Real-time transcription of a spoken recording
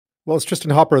Well, it's Tristan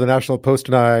Hopper, the National Post,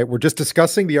 and I were just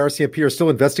discussing the RCMP are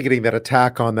still investigating that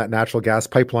attack on that natural gas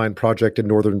pipeline project in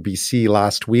northern BC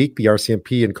last week. The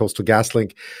RCMP and Coastal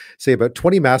GasLink say about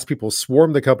 20 masked people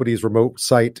swarmed the company's remote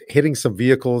site, hitting some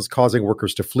vehicles, causing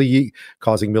workers to flee,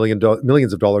 causing millions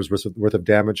of dollars worth of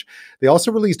damage. They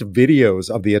also released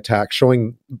videos of the attack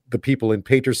showing the people in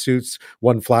painter suits,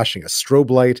 one flashing a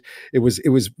strobe light. It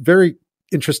was very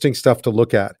interesting stuff to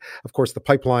look at. Of course, the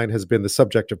pipeline has been the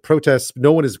subject of protests.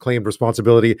 No one has claimed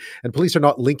responsibility, and police are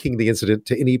not linking the incident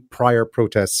to any prior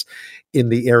protests in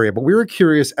the area. But we were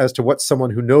curious as to what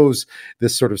someone who knows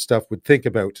this sort of stuff would think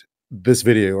about this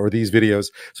video or these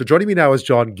videos. So joining me now is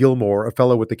John Gilmour, a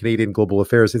fellow with the Canadian Global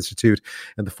Affairs Institute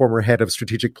and the former head of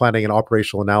strategic planning and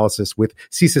operational analysis with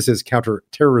CSIS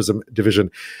Counter-Terrorism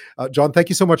Division. John, thank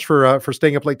you so much for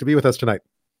staying up late to be with us tonight.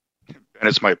 And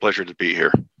it's my pleasure to be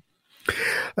here.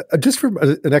 Just from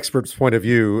an expert's point of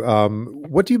view,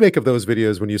 what do you make of those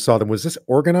videos when you saw them? Was this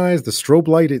organized? The strobe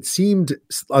light, it seemed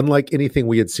unlike anything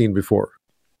we had seen before.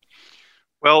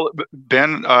 Well,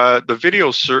 Ben, the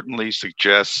video certainly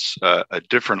suggests a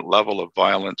different level of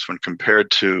violence when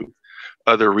compared to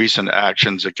other recent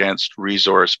actions against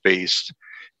resource-based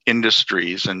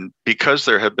industries. And because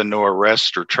there have been no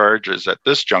arrests or charges at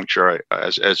this juncture,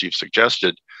 as you've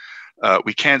suggested,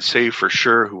 we can't say for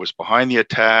sure who was behind the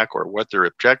attack or what their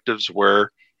objectives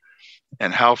were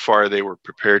and how far they were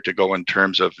prepared to go in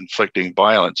terms of inflicting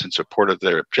violence in support of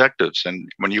their objectives. And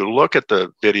when you look at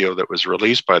the video that was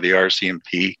released by the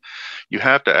RCMP, you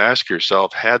have to ask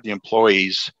yourself, had the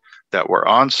employees that were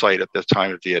on site at the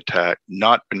time of the attack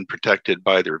not been protected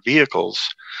by their vehicles,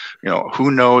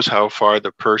 who knows how far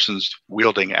the persons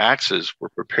wielding axes were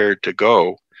prepared to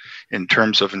go in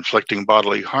terms of inflicting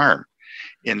bodily harm.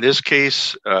 In this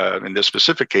case, in this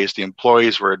specific case, the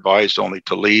employees were advised only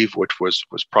to leave, which was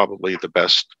probably the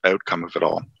best outcome of it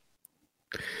all.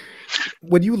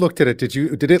 When you looked at it,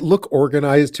 did it look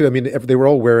organized too? I mean, they were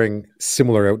all wearing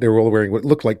similar. They were all wearing what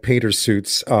looked like painter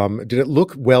suits. Did it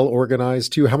look well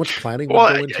organized too? How much planning would go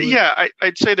into it? Yeah,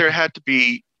 I'd say there had to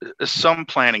be some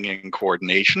planning and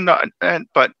coordination,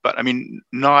 but I mean,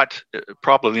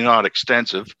 probably not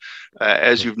extensive.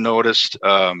 As you've noticed,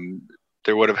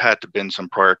 there would have had to been some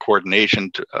prior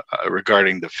coordination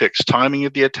regarding the fixed timing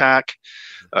of the attack.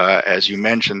 As you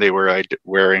mentioned, they were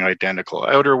wearing identical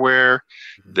outerwear.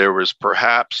 There was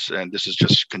perhaps, and this is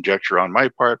just conjecture on my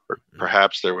part, but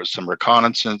perhaps there was some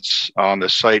reconnaissance on the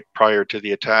site prior to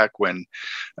the attack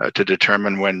to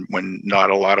determine when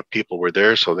not a lot of people were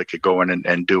there, so they could go in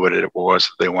and do what it was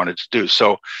that they wanted to do.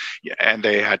 So, and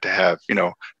they had to have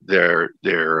their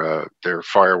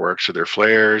fireworks or their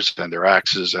flares and their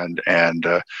axes, and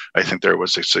I think there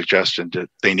was a suggestion that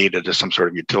they needed some sort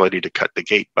of utility to cut the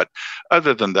gate. But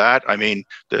other than that, I mean,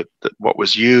 what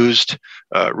was used,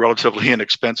 relatively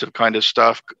inexpensive kind of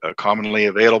stuff, commonly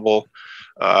available.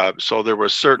 So there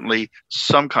was certainly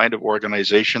some kind of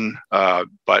organization,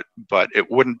 but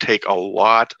it wouldn't take a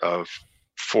lot of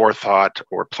forethought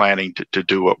or planning to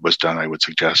do what was done, I would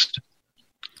suggest.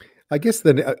 I guess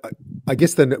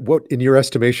then, what, in your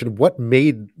estimation, what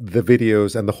made the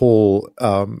videos and the whole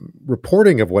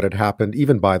reporting of what had happened,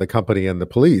 even by the company and the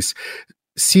police,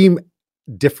 seem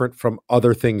different from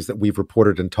other things that we've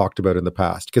reported and talked about in the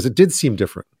past? Because it did seem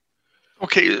different.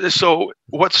 Okay, so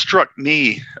what struck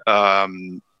me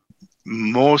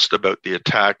most about the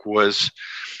attack was,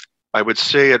 I would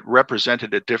say it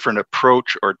represented a different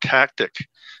approach or tactic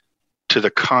to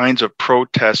the kinds of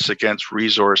protests against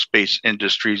resource-based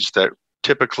industries that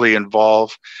typically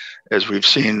involve, as we've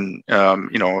seen,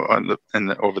 over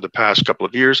the past couple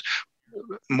of years,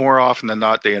 more often than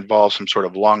not, they involve some sort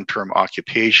of long-term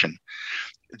occupation.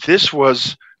 This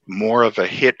was more of a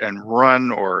hit and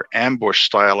run or ambush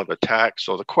style of attack.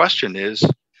 So the question is,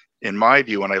 in my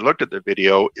view, when I looked at the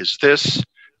video, is this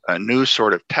a new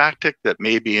sort of tactic that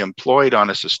may be employed on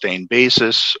a sustained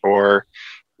basis, or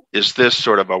is this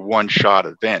sort of a one-shot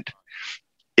event?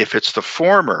 If it's the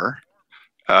former,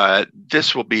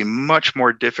 this will be much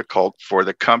more difficult for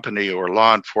the company or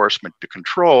law enforcement to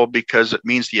control, because it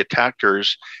means the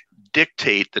attackers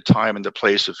dictate the time and the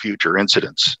place of future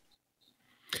incidents.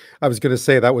 I was going to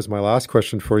say, that was my last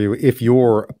question for you. If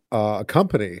you're a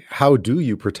company, how do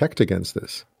you protect against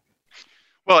this?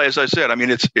 Well, as I said, I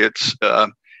mean, if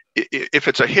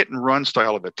it's a hit and run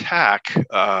style of attack,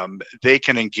 they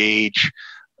can engage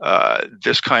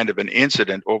this kind of an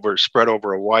incident spread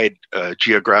over a wide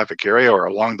geographic area or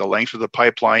along the length of the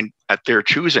pipeline at their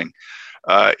choosing.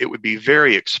 it would be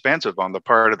very expensive on the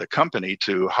part of the company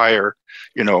to hire,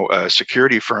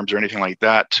 security firms or anything like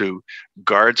that to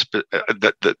guard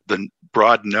the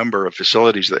broad number of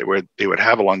facilities that they would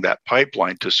have along that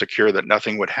pipeline to secure that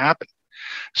nothing would happen.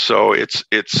 So it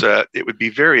would be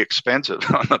very expensive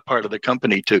on the part of the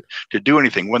company to do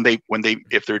anything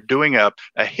if they're doing a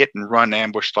hit and run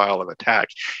ambush style of attack.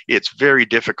 It's very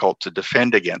difficult to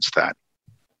defend against that.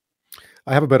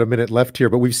 I have about a minute left here,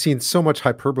 but we've seen so much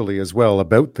hyperbole as well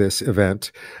about this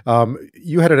event.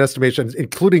 You had an estimation,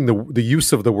 including the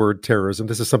use of the word terrorism.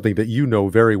 This is something that you know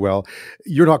very well.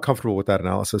 You're not comfortable with that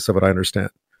analysis of it, I understand.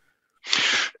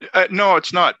 No,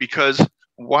 it's not, because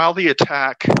while the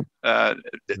attack,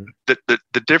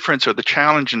 the difference or the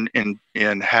challenge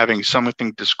in having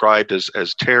something described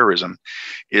as terrorism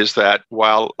is that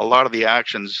while a lot of the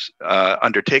actions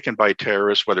undertaken by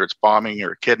terrorists, whether it's bombing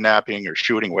or kidnapping or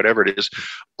shooting, whatever it is,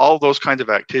 all those kinds of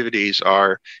activities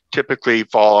are typically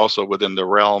fall also within the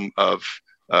realm of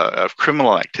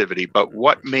criminal activity. But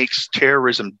what makes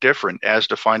terrorism different, as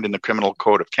defined in the Criminal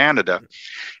Code of Canada,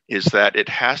 is that it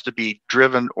has to be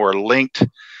driven or linked.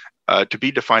 To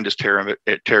be defined as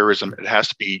terrorism, it has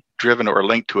to be driven or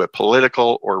linked to a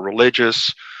political or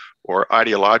religious or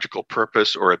ideological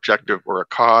purpose or objective or a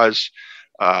cause,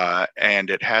 and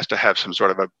it has to have some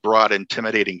sort of a broad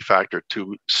intimidating factor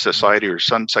to society or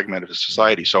some segment of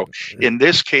society. So in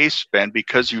this case, Ben,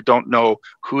 because you don't know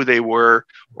who they were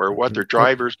or what their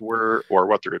drivers were or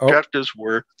what their objectives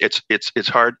were, it's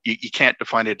hard. You can't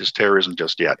define it as terrorism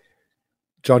just yet.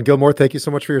 John Gilmour, thank you so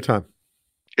much for your time.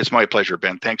 It's my pleasure,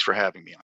 Ben. Thanks for having me on.